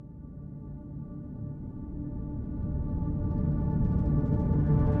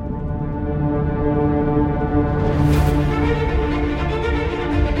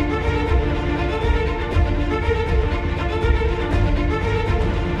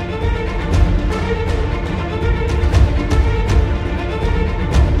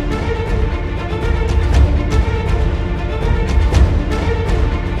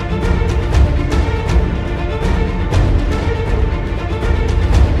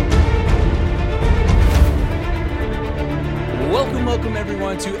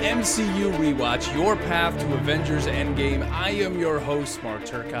everyone, to MCU Rewatch, your path to Avengers Endgame. I am your host, Mark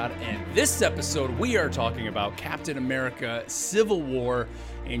Turcott, and this episode we are talking about Captain America Civil War.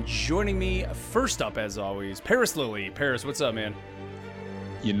 And joining me, first up as always, Paris Lilly. Paris, what's up, man?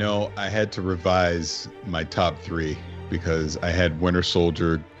 You know, I had to revise my top three because I had Winter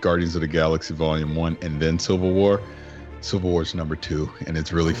Soldier, Guardians of the Galaxy Volume 1, and then Civil War. Civil War's number 2, and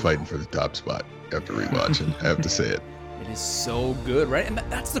it's really fighting for the top spot after rewatching. I have to say it. It is so good, right? And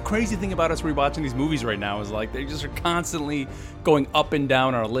that's the crazy thing about us rewatching these movies right now is like they just are constantly going up and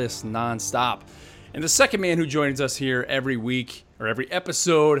down our list nonstop. And the second man who joins us here every week or every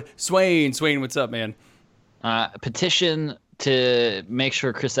episode, Swain. Swain, what's up, man? Petition to make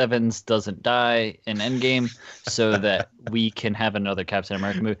sure Chris Evans doesn't die in Endgame so that we can have another Captain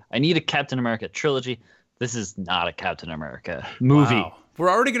America movie. I need a Captain America trilogy. This is not a Captain America movie. Wow. We're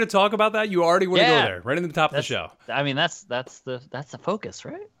already going to talk about that? You already want to go there, right in the top of the show. I mean, that's the focus,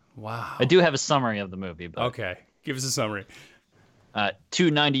 right? Wow. I do have a summary of the movie. But, okay. Give us a summary. 2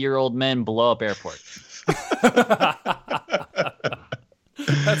 90-year-old men blow up airport.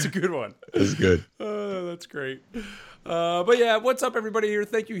 That's a good one. That's good. That's great. But yeah, what's up, everybody here?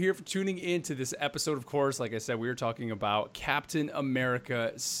 Thank you here for tuning in to this episode. Of course, like I said, we are talking about Captain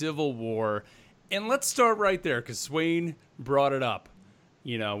America Civil War. And let's start right there because Swain brought it up.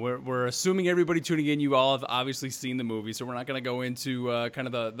 You know, we're assuming everybody tuning in, you all have obviously seen the movie, so we're not going to go into kind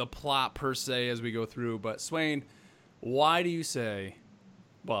of the plot per se as we go through. But Swain, why do you say,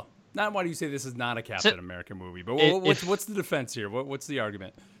 well, not why do you say this is not a Captain America movie, but what's the defense here? What's the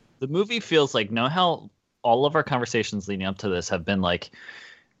argument? The movie feels like, know how all of our conversations leading up to this have been like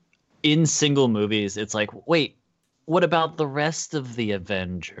in single movies. It's like, wait, what about the rest of the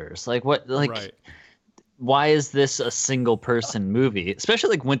Avengers? Like what, like, right. Why is this a single person movie?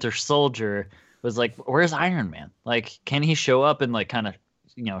 Especially like Winter Soldier was like, where's Iron Man? Like, can he show up and like kind of,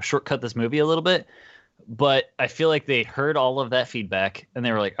 you know, shortcut this movie a little bit? But I feel like they heard all of that feedback and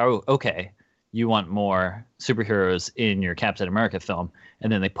they were like, oh, okay, you want more superheroes in your Captain America film.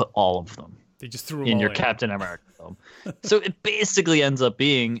 And then they put all of them. They just threw them in all your in. Captain America film. So it basically ends up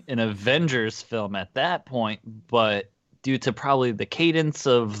being an Avengers film at that point, but due to probably the cadence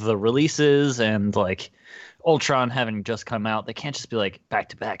of the releases and like Ultron having just come out, they can't just be like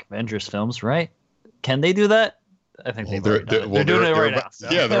back-to-back Avengers films, right? Can they do that? I think they're doing it right now.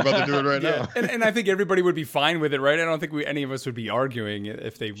 So. Yeah, they're about to do it right now. And I think everybody would be fine with it, right? I don't think any of us would be arguing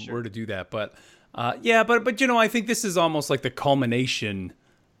if they were to do that. But but you know, I think this is almost like the culmination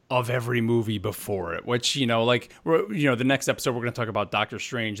of every movie before it, which, you know, like, the next episode we're going to talk about Doctor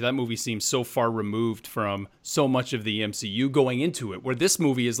Strange. That movie seems so far removed from so much of the MCU going into it, where this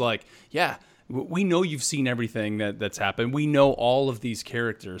movie is like, yeah, we know you've seen everything that's happened. We know all of these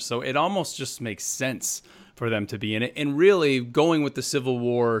characters. So it almost just makes sense for them to be in it. And really, going with the Civil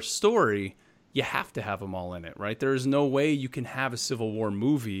War story, you have to have them all in it, right? There's no way you can have a Civil War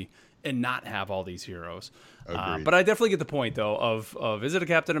movie and not have all these heroes. But I definitely get the point, though, of is it a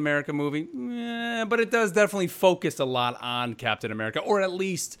Captain America movie? But it does definitely focus a lot on Captain America, or at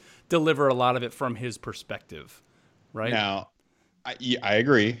least deliver a lot of it from his perspective, right? Now, I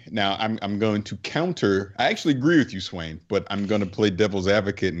agree. Now, I'm going to counter. I actually agree with you, Swain, but I'm going to play devil's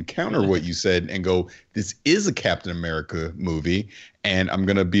advocate and counter what you said and go, this is a Captain America movie, and I'm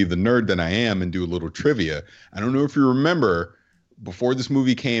going to be the nerd that I am and do a little trivia. I don't know if you remember, before this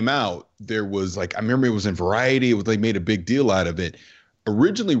movie came out, there was like, I remember it was in Variety. It was like made a big deal out of it.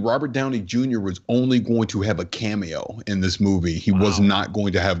 Originally, Robert Downey Jr. was only going to have a cameo in this movie. He was not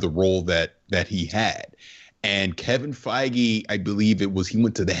going to have the role that he had. And Kevin Feige, I believe he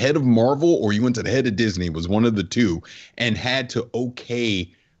went to the head of Marvel or he went to the head of Disney, it was one of the two, and had to okay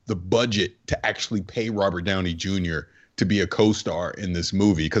the budget to actually pay Robert Downey Jr. to be a co-star in this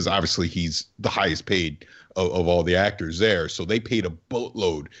movie, because obviously he's the highest paid of all the actors there. So they paid a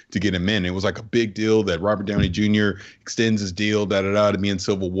boatload to get him in. It was like a big deal that Robert Downey Jr. extends his deal, to be in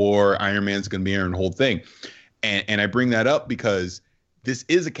Civil War. Iron Man's going to be in the whole thing. And I bring that up because this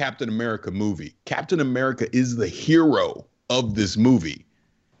is a Captain America movie. Captain America is the hero of this movie.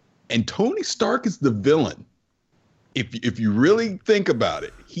 And Tony Stark is the villain. If you really think about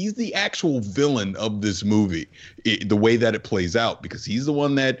it, he's the actual villain of this movie, the way that it plays out, because he's the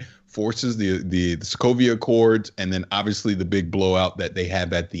one that forces the Sokovia Accords, and then obviously the big blowout that they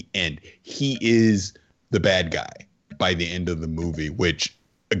have at the end. He is the bad guy by the end of the movie, which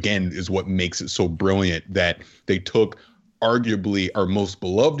again is what makes it so brilliant that they took arguably our most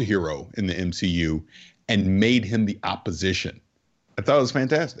beloved hero in the MCU and made him the opposition. I thought it was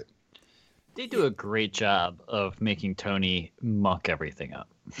fantastic. They do a great job of making Tony muck everything up.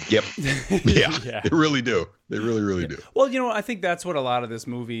 Yep. Yeah, Yeah. they really do. They really, really do. Well, I think that's what a lot of this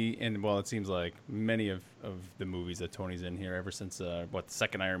movie, and it seems like many of the movies that Tony's in here ever since, the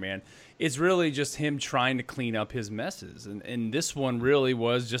second Iron Man, is really just him trying to clean up his messes. And this one really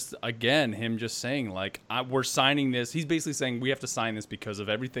was just, again, him just saying, like, we're signing this. He's basically saying we have to sign this because of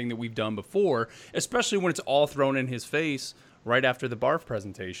everything that we've done before, especially when it's all thrown in his face right after the BARF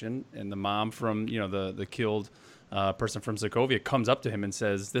presentation. And the mom from, the killed person from Sokovia comes up to him and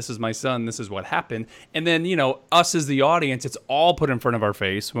says, "This is my son. This is what happened." And then, us as the audience, it's all put in front of our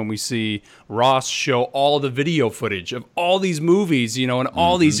face when we see Ross show all the video footage of all these movies, and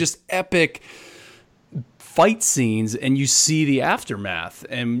all these just epic fight scenes, and you see the aftermath.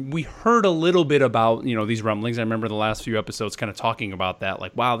 And we heard a little bit about, these rumblings. I remember the last few episodes kind of talking about that,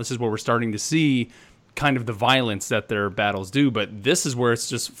 like, wow, this is where we're starting to see kind of the violence that their battles do, but this is where it's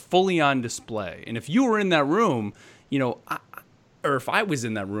just fully on display. And if you were in that room, or if I was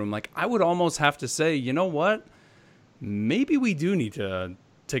in that room, like, I would almost have to say, you know what, maybe we do need to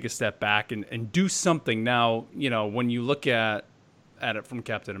take a step back and do something. Now, when you look at it from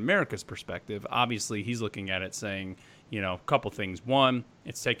Captain America's perspective, obviously he's looking at it saying, a couple things. One,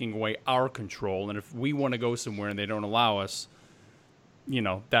 it's taking away our control, and if we want to go somewhere and they don't allow us,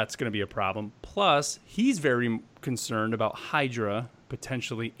 that's going to be a problem. Plus, he's very concerned about Hydra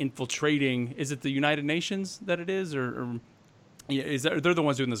potentially infiltrating. Is it the United Nations that it is, or they're the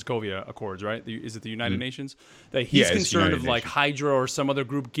ones doing the Sokovia Accords, right? Is it the United Nations? That he's concerned of, like, Hydra or some other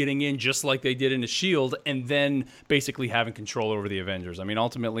group getting in, just like they did in the Shield, and then basically having control over the Avengers. I mean,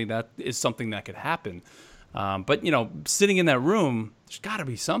 ultimately, that is something that could happen. But sitting in that room, there's got to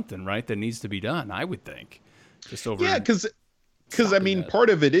be something, right, that needs to be done. I would think, just over. Yeah, because I mean, part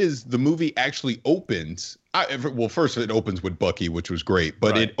of it is the movie actually opens. First it opens with Bucky, which was great,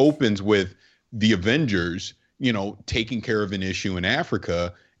 but it opens with the Avengers, taking care of an issue in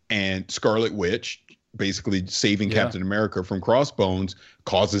Africa, and Scarlet Witch basically saving Captain America from Crossbones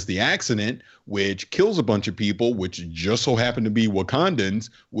causes the accident, which kills a bunch of people, which just so happen to be Wakandans,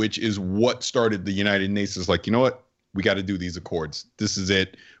 which is what started the United Nations. Like, you know what? We got to do these accords. This is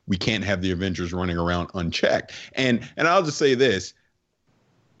it. We can't have the Avengers running around unchecked. And I'll just say this.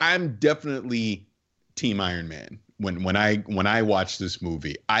 I'm definitely Team Iron Man. When I watch this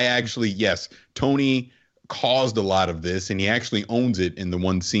movie, I actually, yes, Tony caused a lot of this, and he actually owns it in the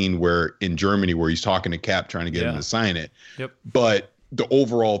one scene where in Germany where he's talking to Cap trying to get him to sign it. Yep. But the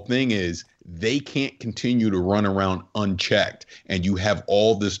overall thing is they can't continue to run around unchecked, and you have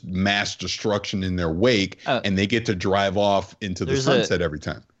all this mass destruction in their wake, and they get to drive off into the sunset every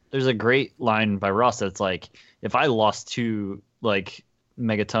time. There's a great line by Ross that's like, if I lost 2 like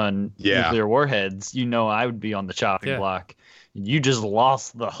megaton nuclear warheads, I would be on the chopping block. You just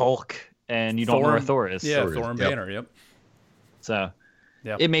lost the Hulk, and you don't know where Thor is. Yeah, Thor and Banner. Yep. So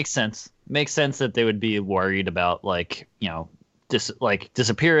it makes sense. Makes sense that they would be worried about, like,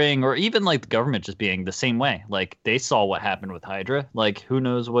 disappearing, or even like the government just being the same way. Like, they saw what happened with Hydra. Like, who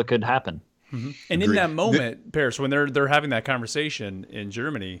knows what could happen. Mm-hmm. And in that moment, Paris, when they're having that conversation in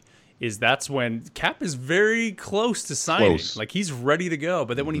Germany, that's when Cap is very close to signing. Like, he's ready to go.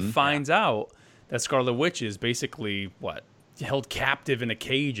 But then when he finds out that Scarlet Witch is basically held captive in a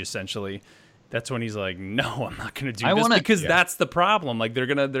cage, essentially, that's when he's like, no, I'm not going to do this, because that's the problem. Like, they're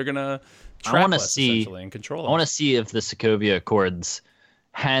gonna trap us essentially and control us. I want to see if the Sokovia Accords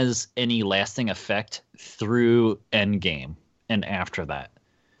has any lasting effect through Endgame and after that,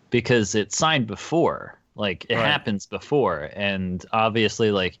 because it's signed before, like, it happens before, and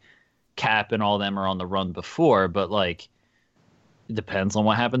obviously, like, Cap and all them are on the run before, but, like, it depends on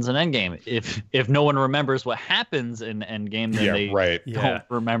what happens in Endgame. If no one remembers what happens in Endgame, then they don't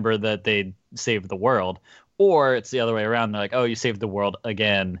remember that they saved the world. Or it's the other way around. They're like, oh, you saved the world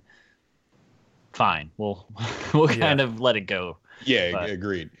again. Fine. We'll kind of let it go. Yeah,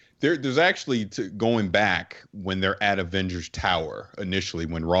 agreed. There's actually, going back when they're at Avengers Tower initially,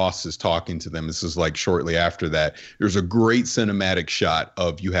 when Ross is talking to them, this is like shortly after that, there's a great cinematic shot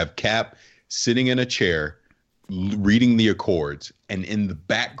of you have Cap sitting in a chair reading the Accords, and in the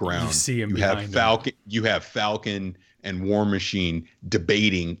background you have Falcon and War Machine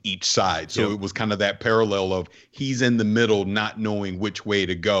debating each side. So it was kind of that parallel of he's in the middle not knowing which way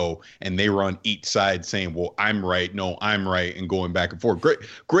to go, and they were on each side saying, well, I'm right, no, I'm right, and going back and forth.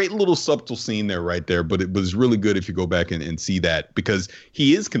 Great little subtle scene there right there, but it was really good if you go back and see that, because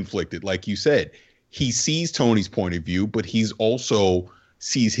he is conflicted. Like you said, he sees Tony's point of view, but he's also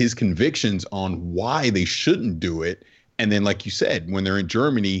sees his convictions on why they shouldn't do it. And then, like you said, when they're in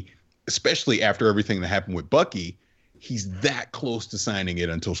Germany, especially after everything that happened with Bucky, he's that close to signing it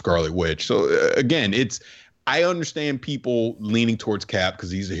until Scarlet Witch. So again, I understand people leaning towards Cap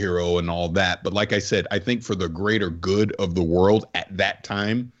because he's a hero and all that. But like I said, I think for the greater good of the world at that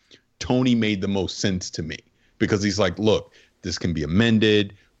time, Tony made the most sense to me because he's like, look, this can be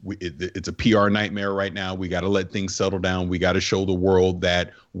amended. It's a PR nightmare right now. We got to let things settle down. We got to show the world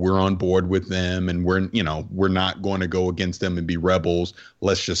that we're on board with them and we're not going to go against them and be rebels.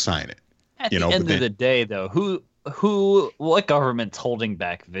 Let's just sign it. At the end of the day, though, what government's holding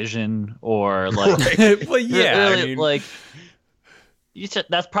back Vision or like? Right. Well, yeah, really, I mean, like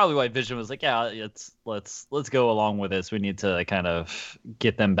that's probably why Vision was like, yeah, let's go along with this. We need to kind of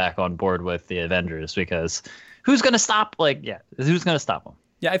get them back on board with the Avengers because who's going to stop? Who's going to stop them?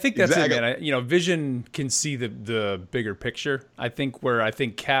 Yeah, I think that's it, man. Vision can see the bigger picture. I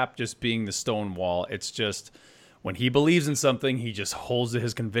think Cap just being the stone wall, it's just when he believes in something, he just holds to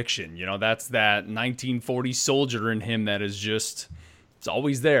his conviction. That's that 1940s soldier in him that is just, it's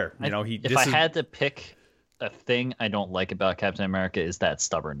always there. If I had to pick a thing I don't like about Captain America is that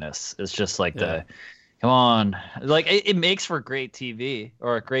stubbornness. It's just like come on, like it makes for great TV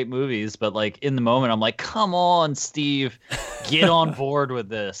or great movies, but like in the moment, I'm like, come on, Steve, get on board with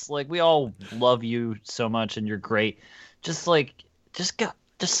this. Like we all love you so much, and you're great. Just sign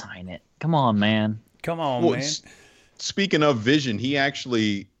it. Come on, man. Come on, man. Speaking of Vision, he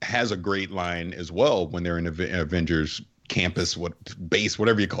actually has a great line as well when they're in Avengers campus, base,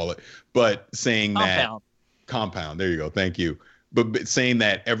 whatever you call it, but saying compound. There you go. Thank you. But saying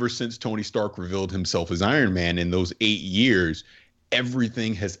that ever since Tony Stark revealed himself as Iron Man in those 8 years,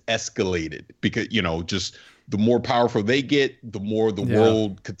 everything has escalated because, just the more powerful they get, the more the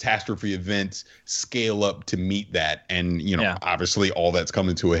world catastrophe events scale up to meet that. And, obviously all that's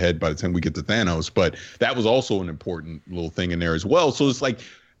coming to a head by the time we get to Thanos. But that was also an important little thing in there as well. So it's like,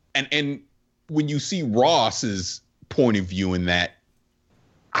 and when you see Ross's point of view in that,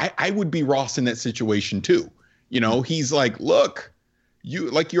 I would be Ross in that situation too. He's like, look,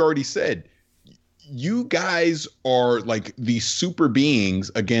 like you already said, you guys are like these super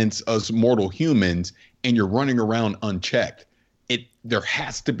beings against us mortal humans, and you're running around unchecked. There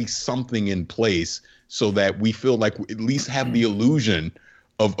has to be something in place so that we feel like we at least have the illusion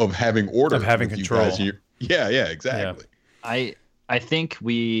of having order, of having control. Yeah, exactly. Yeah. I think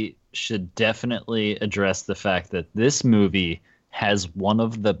we should definitely address the fact that this movie has one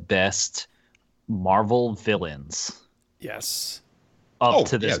of the best Marvel villains. Yes. Up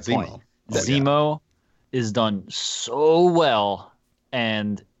to this point. Zemo is done so well,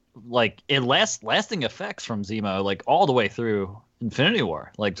 and like it lasting effects from Zemo like all the way through Infinity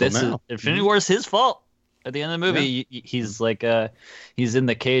War. Like Infinity War is his fault. At the end of the movie, he's like he's in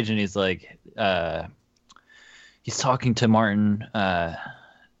the cage and he's like he's talking to Martin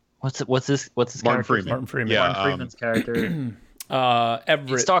what's his Martin character? Freeman. Martin Freeman's character.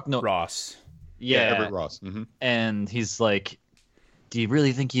 Everett Ross. Yeah, Everett Ross. Mm-hmm. And he's like, do you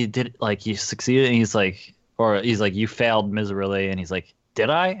really think you did, like, you succeeded? And he's like, you failed miserably. And he's like, did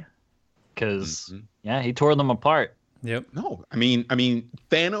I? Because, he tore them apart. Yep. No, I mean,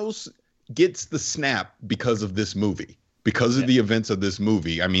 Thanos gets the snap because of this movie, because of the events of this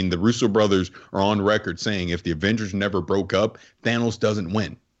movie. I mean, the Russo brothers are on record saying if the Avengers never broke up, Thanos doesn't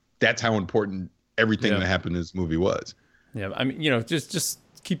win. That's how important everything that happened in this movie was. Yeah. I mean, just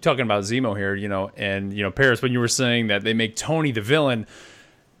keep talking about Zemo here, and Paris, when you were saying that they make Tony the villain,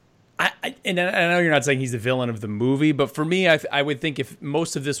 I know you're not saying he's the villain of the movie, but for me, I would think if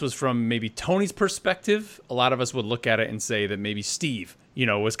most of this was from maybe Tony's perspective, a lot of us would look at it and say that maybe Steve,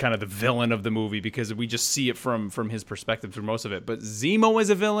 was kind of the villain of the movie because we just see it from his perspective through most of it. But Zemo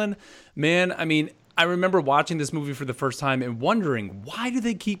as a villain, man, I mean, I remember watching this movie for the first time and wondering, why do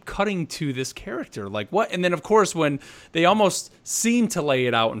they keep cutting to this character? Like what? And then, of course, when they almost seem to lay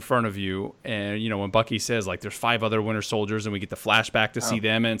it out in front of you, and, when Bucky says, like, there's 5 other Winter Soldiers, and we get the flashback to see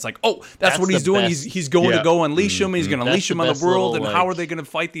them, and it's like, oh, that's what he's doing. He's going to go unleash them. He's going to unleash them on the world, and how are they going to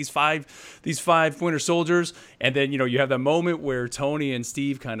fight these five Winter Soldiers? And then, you have that moment where Tony and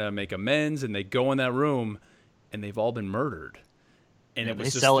Steve kind of make amends, and they go in that room, and they've all been murdered. And it was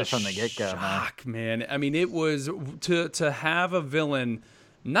they just sell it from the get-go, man. I mean, it was to have a villain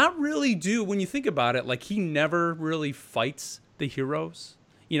not really do, when you think about it, like he never really fights the heroes.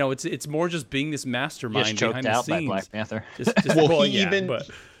 It's more just being this mastermind behind the scenes. By Black Panther.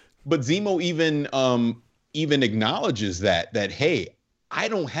 But Zemo even acknowledges that hey, I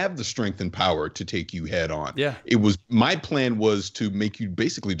don't have the strength and power to take you head on. Yeah. My plan was to make you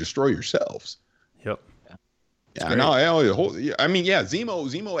basically destroy yourselves. Yep. Yeah, no,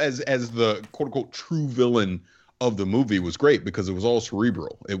 Zemo as the quote unquote true villain of the movie was great because it was all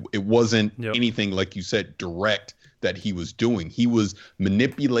cerebral. It wasn't anything, like you said, direct that he was doing. He was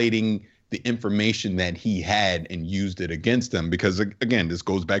manipulating the information that he had and used it against them. Because again, this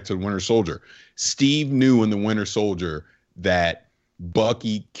goes back to the Winter Soldier. Steve knew in the Winter Soldier that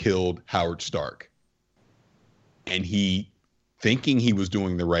Bucky killed Howard Stark. And he, thinking he was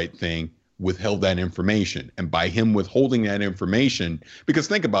doing the right thing, withheld that information. And by him withholding that information, because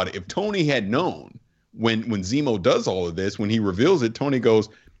think about it, if Tony had known when Zemo does all of this, when he reveals it, Tony goes,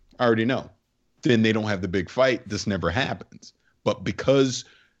 I already know. Then they don't have the big fight. This never happens. But because,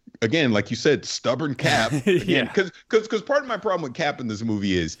 again, like you said, stubborn Cap, because part of my problem with Cap in this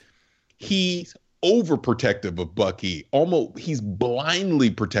movie is he's overprotective of Bucky. Almost, he's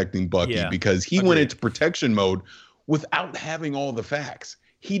blindly protecting Bucky because he went into protection mode without having all the facts.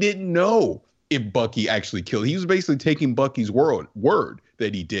 He didn't know if Bucky actually killed. He was basically taking Bucky's word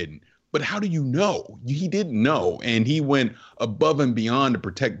that he didn't. But how do you know? He didn't know. And he went above and beyond to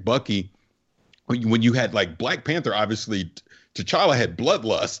protect Bucky. When you had like Black Panther, obviously T'Challa had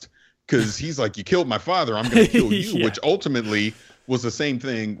bloodlust because he's like, you killed my father, I'm going to kill you, which ultimately was the same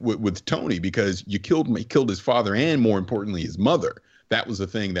thing with Tony, because he killed his father and, more importantly, his mother. That was the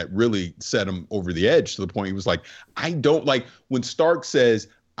thing that really set him over the edge, to the point he was like, I don't like when Stark says,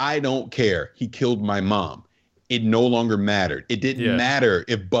 I don't care, he killed my mom. It no longer mattered. It didn't matter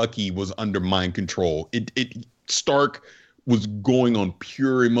if Bucky was under mind control. Stark was going on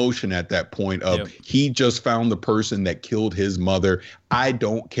pure emotion at that point of he just found the person that killed his mother. I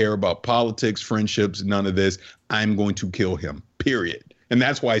don't care about politics, friendships, none of this. I'm going to kill him, period. And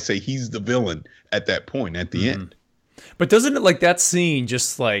that's why I say he's the villain at that point, at the end. But doesn't it, like, that scene,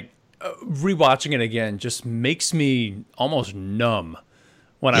 just like rewatching it again, just makes me almost numb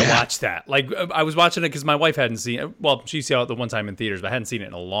when I watch that. Like, I was watching it because my wife hadn't seen it. Well, she saw it the one time in theaters, but I hadn't seen it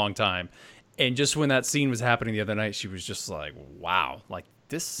in a long time. And just when that scene was happening the other night, she was just like, wow, like,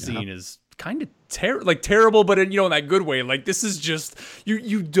 this scene is kind of terrible, but in, in that good way. Like, this is just,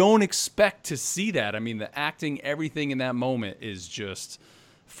 you don't expect to see that. I mean, the acting, everything in that moment is just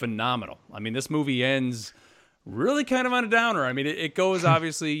phenomenal. I mean, this movie ends really kind of on a downer. I mean, it goes,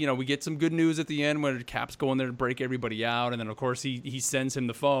 obviously, we get some good news at the end when Cap's going there to break everybody out. And then, of course, he sends him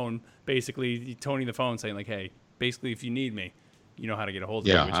the phone, basically, Tony the phone, saying, like, hey, basically, if you need me, you know how to get a hold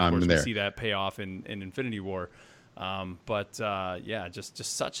of me, which, of course, we see that pay off in Infinity War.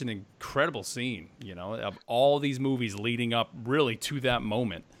 Just such an incredible scene, of all these movies leading up really to that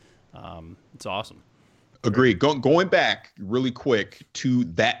moment. It's awesome. Agree. Going back really quick to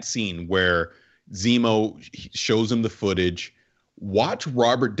that scene where Zemo shows him the footage. Watch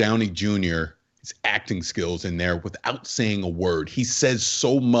Robert Downey Jr. his acting skills in there without saying a word. He says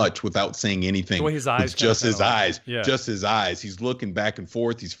so much without saying anything. The way his eyes, just his eyes, just his eyes. He's looking back and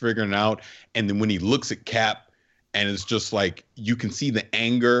forth. He's figuring it out. And then when he looks at Cap, and it's just like you can see the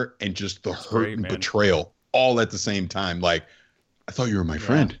anger and just the hurt and betrayal all at the same time. Like, I thought you were my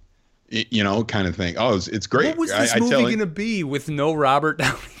friend. Kind of thing. Oh, it's great. What was this movie going to be with no Robert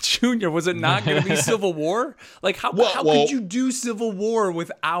Downey Jr.? Was it not going to be Civil War? Like, how could you do Civil War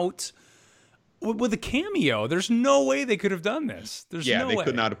with a cameo? There's no way they could have done this. They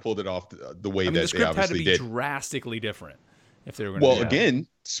could not have pulled it off the way that the they script obviously had to be did. Drastically different if they were going to. Well, again,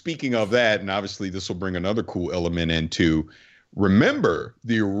 speaking of that, and obviously this will bring another cool element into. Remember,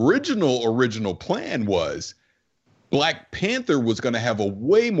 the original plan was Black Panther was going to have a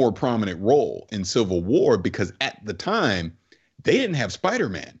way more prominent role in Civil War, because at the time they didn't have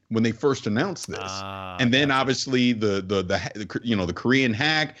Spider-Man when they first announced this. And then obviously the Korean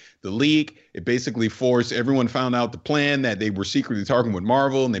hack, the leak, it basically forced everyone, found out the plan that they were secretly talking with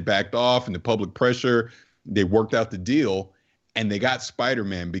Marvel, and they backed off, and the public pressure, they worked out the deal, and they got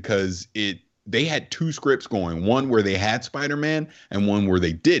Spider-Man because they had two scripts going, one where they had Spider-Man and one where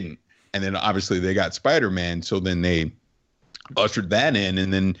they didn't. And then obviously they got Spider-Man. So then they ushered that in.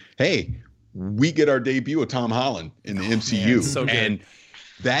 And then, hey, we get our debut of Tom Holland in the MCU. Man, so good. And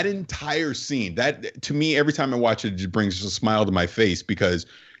that entire scene, that to me, every time I watch it, it just brings a smile to my face, because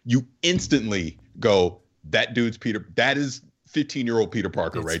you instantly go, that dude's Peter. That is 15-year-old Peter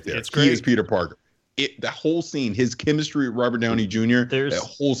Parker right there. He is Peter Parker. The whole scene, his chemistry with Robert Downey Jr., that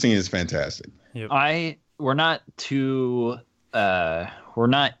whole scene is fantastic. Yep. We're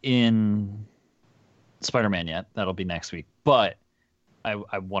not in Spider-Man yet. That'll be next week. But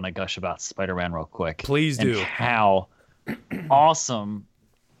I want to gush about Spider-Man real quick. Please do. And how awesome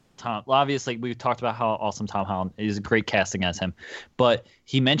obviously we've talked about how awesome Tom Holland is. Great casting as him. But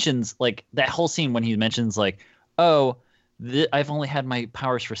he mentions, like, that whole scene when he mentions, like, I've only had my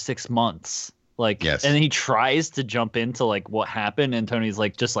powers for 6 months. Like, yes. And then he tries to jump into, like, what happened, and Tony's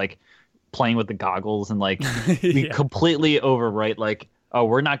like just like playing with the goggles and like completely overwrite, like, oh,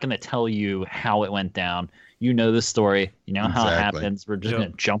 we're not going to tell you how it went down. You know the story. You know how it Exactly. happens. We're just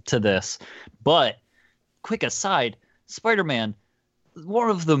going to jump to this. But quick aside, Spider-Man, one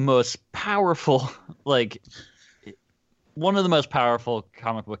of the most powerful, one of the most powerful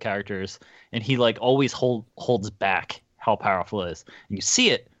comic book characters, and he like always holds back how powerful it is. And you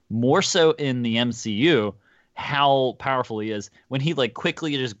see it more so in the MCU, how powerful he is when he like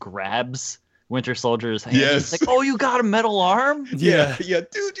quickly just grabs Winter Soldier's hand. Yes. It's like, oh, you got a metal arm? Yeah,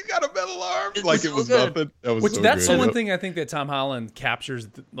 dude, you got a metal arm. It's Like so it was good. nothing. That was That's so the good. one thing I think that Tom Holland captures,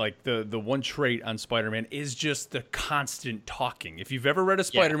 the one trait on Spider-Man is just the constant talking. If you've ever read a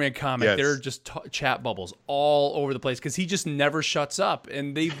Spider-Man comic, Yes. there are just chat bubbles all over the place because he just never shuts up,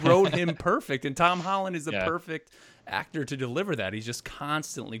 and they wrote him perfect. And Tom Holland is the perfect actor to deliver that. He's just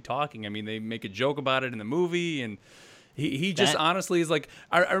constantly talking. I mean, they make a joke about it in the movie, and he just honestly is like,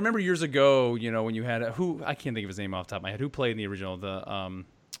 I remember years ago, you know, when you had I can't think of his name off the top of my head, who played in the original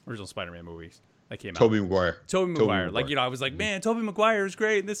Spider-Man movies that came out. Tobey Maguire. Tobey Maguire. Like, you know, I was like, man, Tobey Maguire is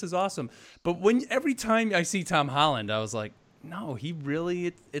great, and this is awesome. But every time I see Tom Holland, I was like, no,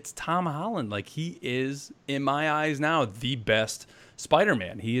 it's Tom Holland. Like, he is, in my eyes now, the best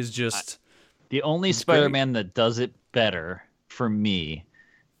Spider-Man. He is just... The only Spider-Man that does it better for me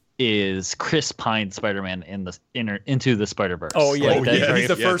is Chris Pine's Spider-Man in the Into the Spider-Verse. Oh, yeah. Like, that yeah. very He's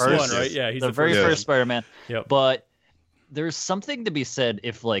the first yes, one, yes. right? Yeah, he's the very first Spider-Man. Yep. But there's something to be said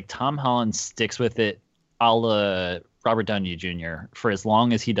if like Tom Holland sticks with it a la Robert Downey Jr. for as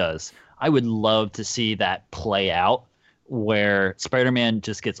long as he does. I would love to see that play out where Spider-Man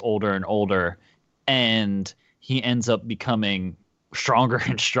just gets older and older and he ends up becoming stronger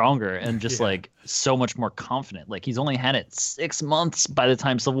and stronger and just like so much more confident. Like he's only had it 6 months by the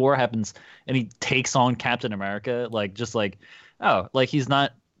time Civil War happens and he takes on Captain America. Like just like, oh, like he's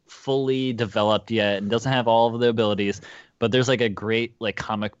not fully developed yet and doesn't have all of the abilities, but there's like a great like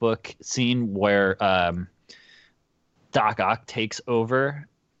comic book scene where Doc Ock takes over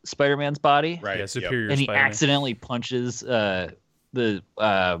Spider-Man's body, Right. Yeah, superior and he Spider-Man. accidentally punches the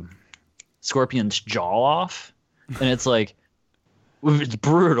Scorpion's jaw off, and it's like it's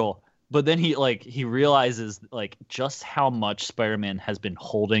brutal. But then he realizes like just how much Spider-Man has been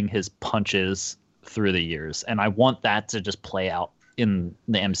holding his punches through the years, and I want that to just play out in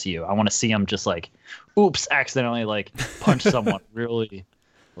the MCU. I want to see him just like, oops, accidentally like punch someone really.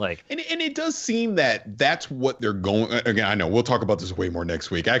 Like, And it does seem that that's what they're going. Again, I know we'll talk about this way more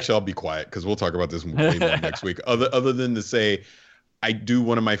next week. Actually, I'll be quiet because we'll talk about this way more next week. Other than to say, I do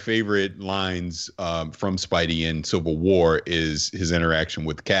one of my favorite lines from Spidey in Civil War is his interaction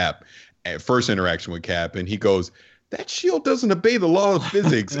with Cap, first interaction with Cap, and he goes, "That shield doesn't obey the law of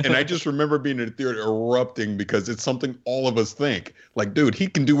physics." And I just remember being in the theater erupting because it's something all of us think. Like, dude, he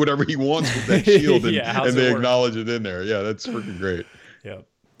can do whatever he wants with that shield, and, Yeah, how's and it they work? acknowledge it in there. Yeah, that's freaking great. Yep.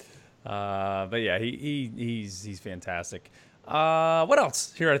 But yeah, he's fantastic. What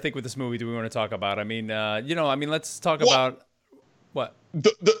else here? I think with this movie, do we want to talk about? I mean, let's talk about what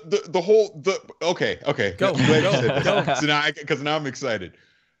The whole okay. Go, Glad you go, said go. that. So now I'm excited.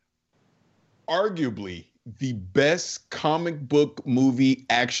 Arguably the best comic book movie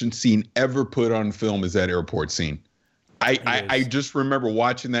action scene ever put on film is that airport scene. I just remember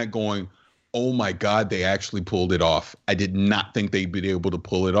watching that going, oh my God, they actually pulled it off. I did not think they'd be able to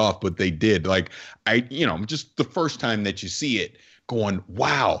pull it off, but they did. Like just the first time that you see it going,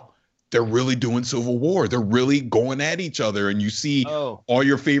 wow, they're really doing Civil War. They're really going at each other. And you see all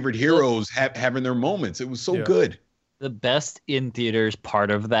your favorite heroes having their moments. It was so good. The best in theaters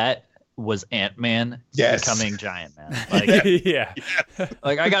part of that was Ant-Man becoming Giant Man. Like, yeah.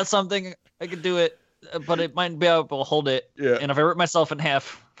 like I got something, I could do it, but it might be able to hold it. Yeah. And if I rip myself in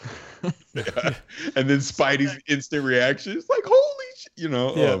half. Yeah. And then Spidey's instant reaction is like, holy shit,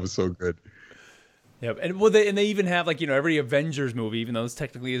 Yeah. Oh, it was so good. Yep. And they even have like, every Avengers movie, even though this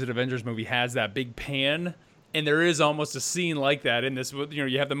technically is an Avengers movie, has that big pan. And there is almost a scene like that in this.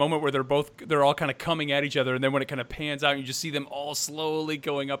 You have the moment where they're all kind of coming at each other, and then when it kind of pans out, you just see them all slowly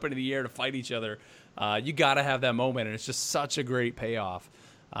going up into the air to fight each other. You got to have that moment, and it's just such a great payoff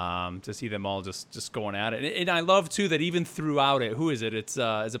to see them all just going at it. And I love too that even throughout it, who is it? It's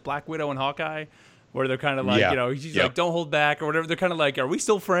is it Black Widow and Hawkeye, where they're kind of like, she's like, don't hold back or whatever. They're kind of like, are we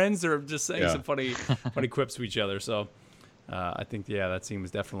still friends? They're just saying some funny quips to each other. So I think that scene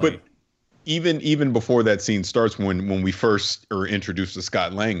was definitely. But even before that scene starts, when we first are introduced to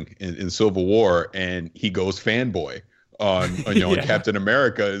Scott Lang in Civil War, and he goes fanboy on and Captain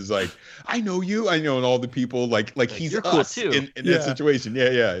America is like, I know you, and all the people like he's you're cool us too. in that situation.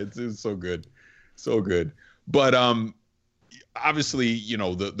 Yeah, it's so good, so good. But obviously,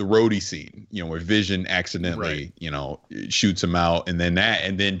 the roadie scene, where Vision accidentally, shoots him out, and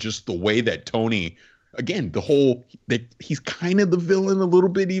then just the way that Tony, again, that he's kind of the villain a little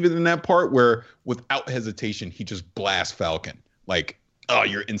bit, even in that part where without hesitation, he just blasts Falcon. Like, oh,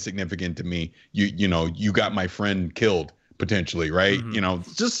 you're insignificant to me. You got my friend killed potentially, right?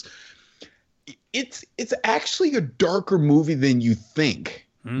 Just it's actually a darker movie than you think.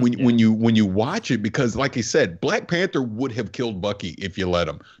 When you watch it, because like I said, Black Panther would have killed Bucky if you let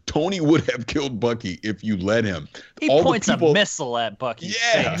him. Tony would have killed Bucky if you let him. He points a missile at Bucky's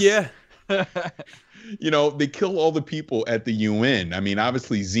face. Yeah. They kill all the people at the UN. I mean,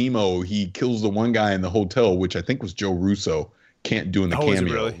 obviously Zemo, he kills the one guy in the hotel, which I think was Joe Russo. Can't do in the cameo.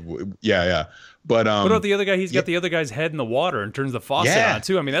 Really? Yeah. But what about the other guy? He's got the other guy's head in the water and turns the faucet on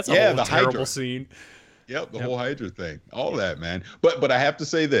too. I mean, that's a whole terrible Hydra scene. Yep, the whole Hydra thing, all that, man. But I have to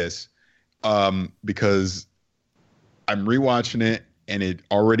say this, because I'm rewatching it and it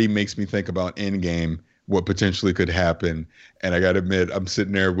already makes me think about Endgame, what potentially could happen. And I got to admit, I'm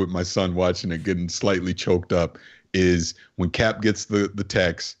sitting there with my son watching it, getting slightly choked up. Is when Cap gets the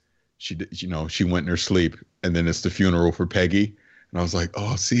text, she went in her sleep, and then it's the funeral for Peggy, and I was like,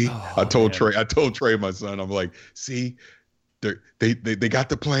 oh, see, I told Trey, my son, I'm like, see. They got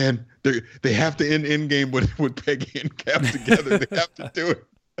the plan. They have to end Endgame with Peggy and Cap together. They have to do it.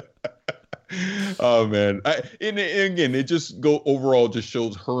 Oh man! And again, it just overall just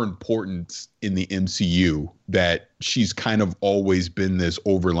shows her importance in the MCU, that she's kind of always been this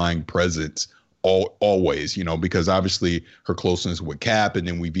overlying presence, always. Because obviously her closeness with Cap, and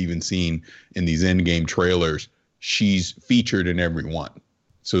then we've even seen in these Endgame trailers, she's featured in every one.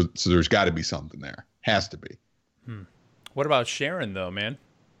 So there's got to be something there. Has to be. What about Sharon, though, man?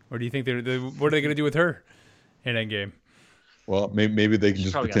 What do you think what are they going to do with her in Endgame? Well, maybe they can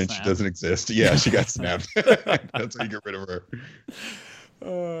just pretend she doesn't exist. Yeah, she got snapped. That's how you get rid of her.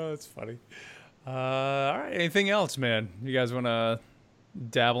 Oh, that's funny. All right, anything else, man? You guys want to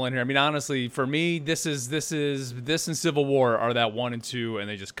dabble in here? I mean, honestly, for me, this and Civil War are that 1 and 2, and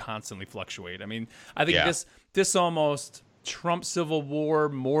they just constantly fluctuate. I mean, I think this almost trumps Civil War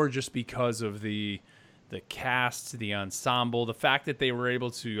more just because of the cast, the ensemble, the fact that they were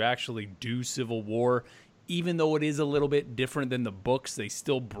able to actually do Civil War, even though it is a little bit different than the books, they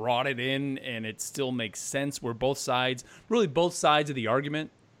still brought it in and it still makes sense where both sides of the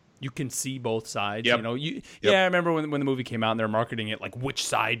argument, you can see both sides. Yep. I remember when the movie came out and they're marketing it like, which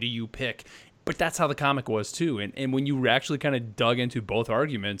side do you pick? But that's how the comic was too. And when you actually kind of dug into both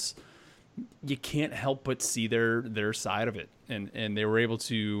arguments, you can't help but see their side of it. And they were able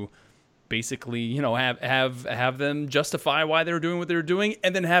to basically, have them justify why they were doing what they were doing,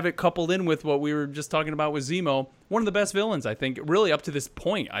 and then have it coupled in with what we were just talking about with Zemo. One of the best villains, I think, really up to this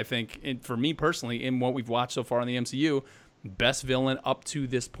point, I think, for me personally, in what we've watched so far in the MCU, best villain up to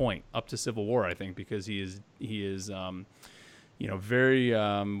this point, up to Civil War, I think, because he is very, what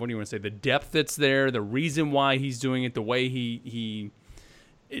do you want to say, the depth that's there, the reason why he's doing it, the way he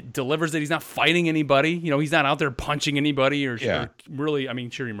it delivers that he's not fighting anybody. He's not out there punching anybody or really, I mean,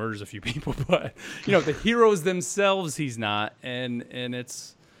 sure, he murders a few people, but, the heroes themselves, he's not. And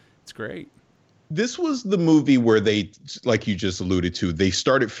it's great. This was the movie where they, like you just alluded to, they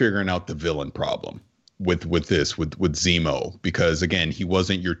started figuring out the villain problem with Zemo, because again, he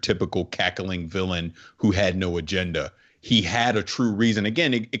wasn't your typical cackling villain who had no agenda. He had a true reason.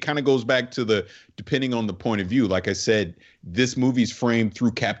 Again, it kind of goes back to depending on the point of view. Like I said, this movie's framed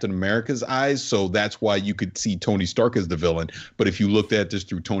through Captain America's eyes, so that's why you could see Tony Stark as the villain. But if you looked at this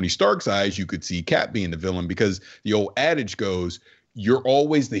through Tony Stark's eyes, you could see Cap being the villain, because the old adage goes, you're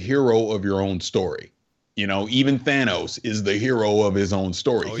always the hero of your own story. Even Thanos is the hero of his own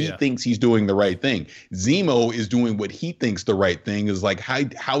story. He thinks he's doing the right thing. Zemo is doing what he thinks the right thing is. Like,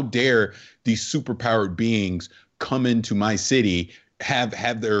 how dare these superpowered beings come into my city,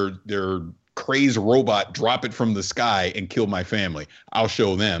 have their crazed robot drop it from the sky and kill my family. I'll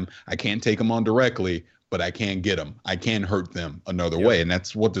show them. I can't take them on directly, but I can get them. I can hurt them another way. And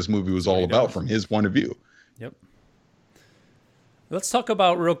that's what this movie was all about from his point of view. Yep. Let's talk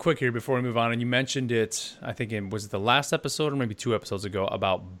about real quick here before we move on. And you mentioned it, I think was it the last episode or maybe 2 episodes ago,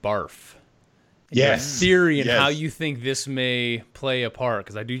 about barf. Yes. Theory and how you think this may play a part.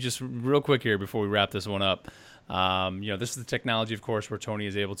 Because I do just real quick here before we wrap this one up. This is the technology, of course, where Tony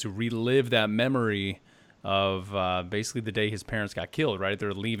is able to relive that memory of basically the day his parents got killed, right?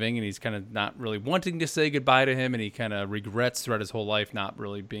 They're leaving, and he's kind of not really wanting to say goodbye to him, and he kind of regrets throughout his whole life not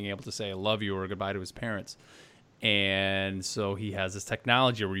really being able to say I love you or goodbye to his parents. And so he has this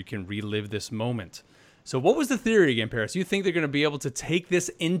technology where you can relive this moment. So what was the theory again, Paris? You think they're going to be able to take this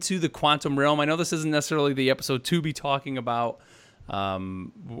into the quantum realm? I know this isn't necessarily the episode to be talking about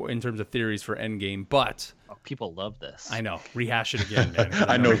in terms of theories for Endgame, but people love this. I know. Rehash it again, man.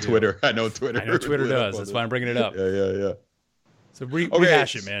 I know Twitter. I know Twitter does. That's why I'm bringing it up. Yeah. So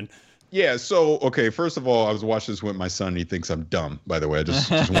rehash it, man. Yeah, so, okay, first of all, I was watching this with my son. He thinks I'm dumb, by the way. I just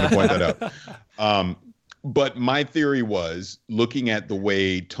want to point that out. But my theory was, looking at the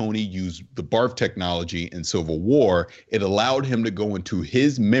way Tony used the barf technology in Civil War, it allowed him to go into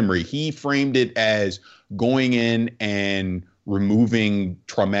his memory. He framed it as going in and removing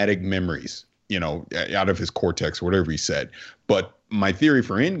traumatic memories, out of his cortex, whatever he said. But my theory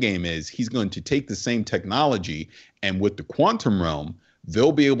for Endgame is he's going to take the same technology, and with the quantum realm,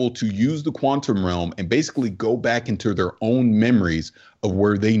 they'll be able to use the quantum realm and basically go back into their own memories of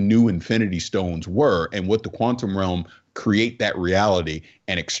where they knew Infinity Stones were, and with the quantum realm, create that reality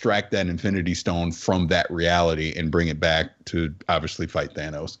and extract that Infinity Stone from that reality and bring it back to obviously fight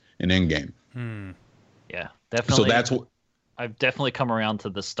Thanos in Endgame. Yeah, definitely. So that's what I've definitely come around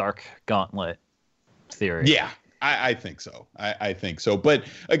to the Stark Gauntlet theory. Yeah. I think so. I think so. But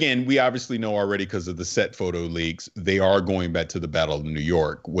again, we obviously know already because of the set photo leaks, they are going back to the Battle of New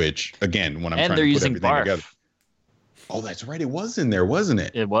York, which, again, when I'm trying to put everything together. Oh, that's right. It was in there, wasn't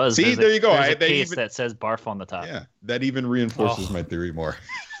it? It was. See, there you go. There's a case that says barf on the top. Yeah, that even reinforces my theory more.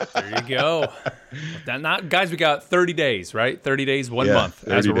 There you go. Guys, we got 30 days, right? 30 days, 1 month,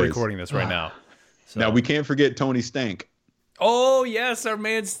 as we're recording this right now. So. Now, we can't forget Tony Stank. Oh, yes, our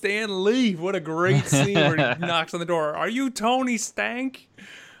man Stan Lee. What a great scene where he knocks on the door. Are you Tony Stank?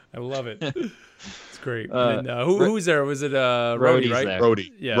 I love it. It's great. Who's there? Was it Rhodey, right? There.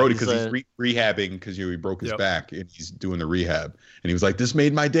 Rhodey. Yeah, Rhodey, because he's rehabbing because he broke his back and he's doing the rehab. And he was like, this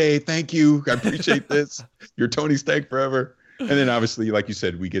made my day. Thank you. I appreciate this. You're Tony Stank forever. And then obviously, like you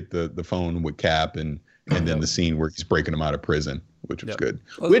said, we get the phone with Cap and then the scene where he's breaking him out of prison, which was good.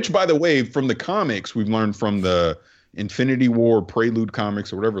 Which, by the way, from the comics, we've learned from the Infinity War Prelude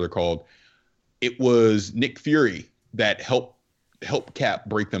comics or whatever they're called, it was Nick Fury that helped Cap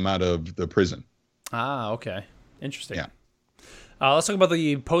break them out of the prison. Ah, okay. Interesting. Yeah. Let's talk about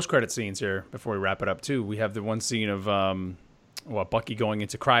the post-credit scenes here before we wrap it up, too. We have the one scene of Bucky going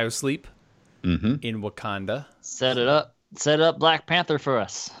into cryo sleep in Wakanda. Set it up Black Panther for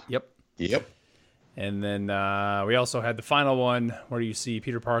us. Yep. And then we also had the final one where you see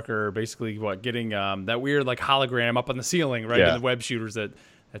Peter Parker basically getting that weird hologram up on the ceiling, right? In the web shooters that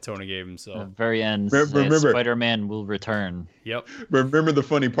Tony gave him. So at the very end, Spider-Man will return. Yep. Remember the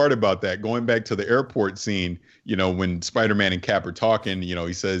funny part about that? Going back to the airport scene, when Spider-Man and Cap are talking,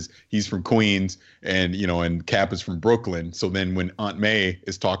 he says he's from Queens and and Cap is from Brooklyn. So then when Aunt May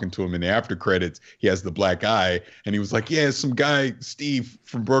is talking to him in the after credits, he has the black eye and he was like, yeah, some guy, Steve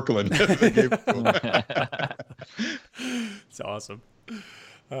from Brooklyn. It's awesome.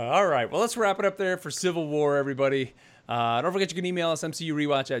 All right. Well, let's wrap it up there for Civil War, everybody. Don't forget you can email us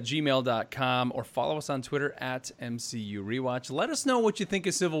mcurewatch@gmail.com or follow us on Twitter @mcurewatch. Let us know what you think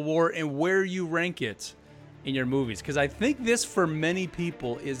of Civil War and where you rank it in your movies, because I think this for many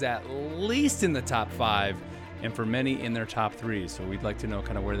people is at least in the top 5 and for many in their top 3. So we'd like to know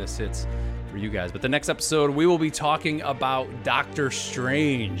kind of where this sits for you guys. But the next episode, we will be talking about Doctor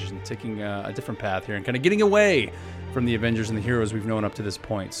Strange and taking a different path here and kind of getting away from the Avengers and the heroes we've known up to this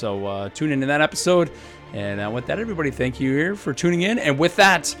point. So tune in that episode. And with that, everybody, thank you here for tuning in. And with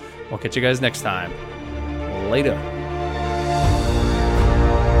that, we'll catch you guys next time. Later.